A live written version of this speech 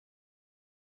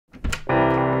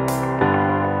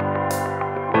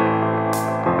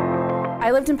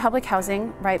I lived in public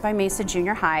housing right by Mesa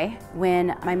Junior High.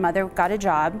 When my mother got a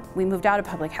job, we moved out of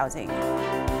public housing.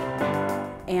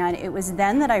 And it was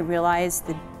then that I realized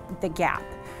the gap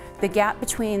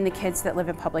between the kids that live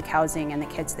in public housing and the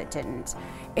kids that didn't.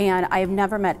 And I have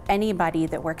never met anybody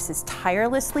that works as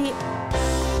tirelessly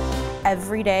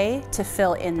every day to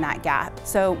fill in that gap.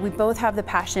 So we both have the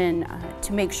passion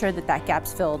to make sure that that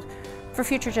gap's filled for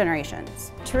future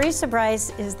generations. Teresa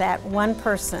Brice is that one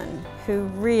person who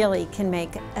really can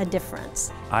make a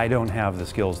difference. I don't have the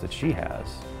skills that she has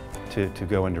to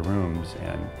go into rooms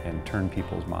and turn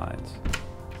people's minds.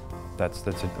 That's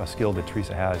a skill that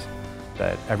Teresa has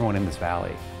that everyone in this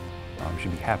valley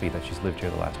should be happy that she's lived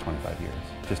here the last 25 years,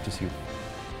 just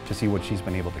to see what she's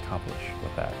been able to accomplish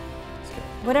with that skill.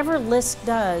 Whatever LISC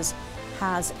does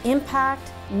has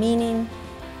impact, meaning,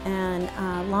 and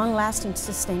long-lasting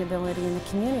sustainability in the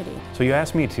community. So you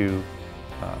asked me to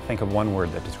think of one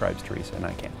word that describes Teresa, and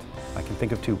I can't. I can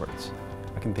think of two words.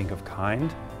 I can think of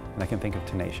kind, and I can think of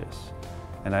tenacious.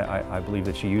 And I believe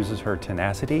that she uses her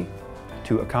tenacity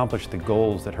to accomplish the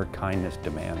goals that her kindness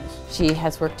demands. She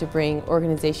has worked to bring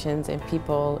organizations and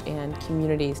people and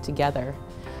communities together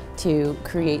to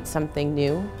create something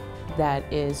new that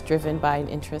is driven by an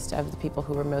interest of the people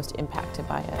who were most impacted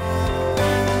by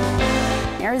it.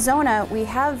 In Arizona, we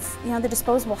have the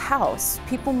disposable house.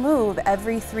 People move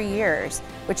every 3 years,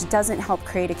 which doesn't help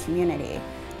create a community.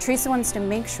 Teresa wants to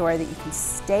make sure that you can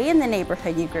stay in the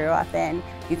neighborhood you grew up in,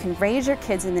 you can raise your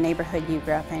kids in the neighborhood you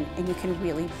grew up in, and you can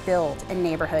really build a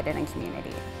neighborhood and a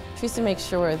community. Teresa makes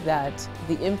sure that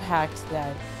the impact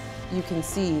that you can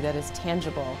see that is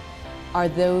tangible are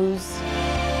those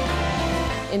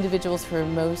individuals who are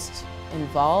most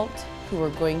involved, who are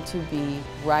going to be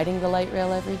riding the light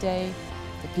rail every day,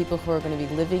 the people who are going to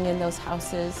be living in those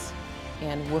houses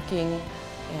and working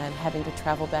and having to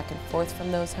travel back and forth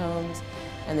from those homes,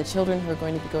 and the children who are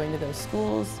going to be going to those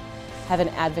schools have an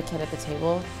advocate at the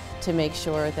table to make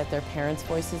sure that their parents'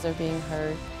 voices are being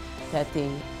heard, that the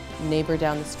neighbor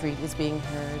down the street is being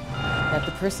heard, that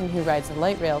the person who rides the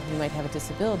light rail who might have a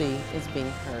disability is being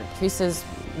heard. Teresa's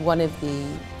one of the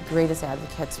greatest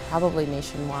advocates, probably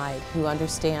nationwide, who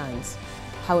understands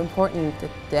how important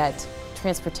that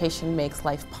transportation makes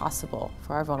life possible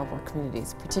for our vulnerable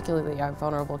communities, particularly our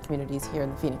vulnerable communities here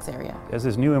in the Phoenix area. As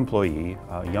this new employee,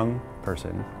 a young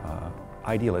person,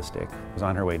 idealistic, was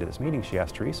on her way to this meeting, she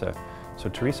asked Teresa, "So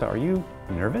Teresa, are you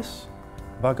nervous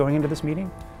about going into this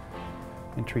meeting?"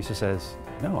 And Teresa says,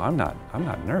 "No, I'm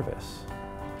not nervous.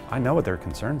 I know what their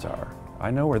concerns are.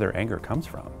 I know where their anger comes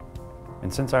from.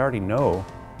 And since I already know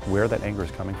where that anger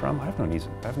is coming from, I have no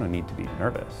need to be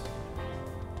nervous.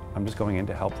 I'm just going in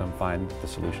to help them find the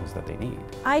solutions that they need."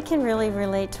 I can really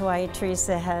relate to why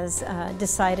Teresa has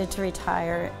decided to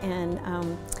retire and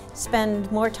spend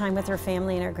more time with her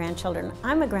family and her grandchildren.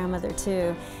 I'm a grandmother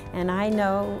too, and I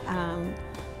know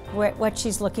what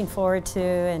she's looking forward to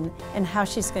and how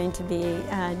she's going to be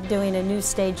doing a new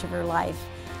stage of her life,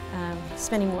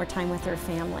 spending more time with her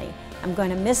family. I'm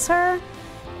going to miss her,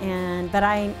 but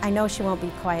I know she won't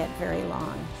be quiet very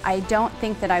long. I don't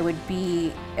think that I would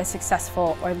be as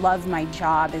successful or love my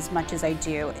job as much as I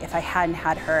do if I hadn't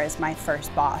had her as my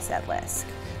first boss at LISC.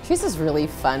 Teresa's really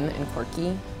fun and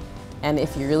quirky, and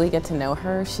if you really get to know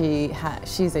her,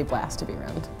 she's a blast to be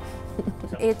around.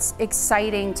 It's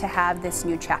exciting to have this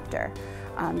new chapter.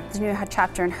 This new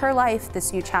chapter in her life,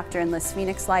 this new chapter in LISC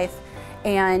Phoenix life,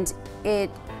 and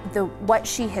what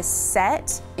she has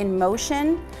set in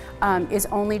motion is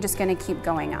only just going to keep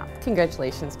going up.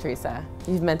 Congratulations, Teresa.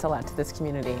 You've meant a lot to this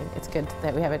community. It's good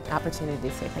that we have an opportunity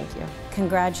to say thank you.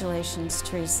 Congratulations,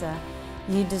 Teresa.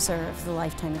 You deserve the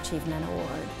Lifetime Achievement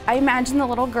Award. I imagine the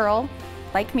little girl,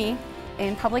 like me,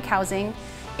 in public housing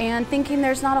and thinking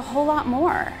there's not a whole lot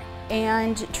more.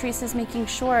 And Teresa's making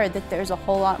sure that there's a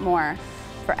whole lot more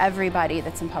for everybody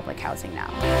that's in public housing now.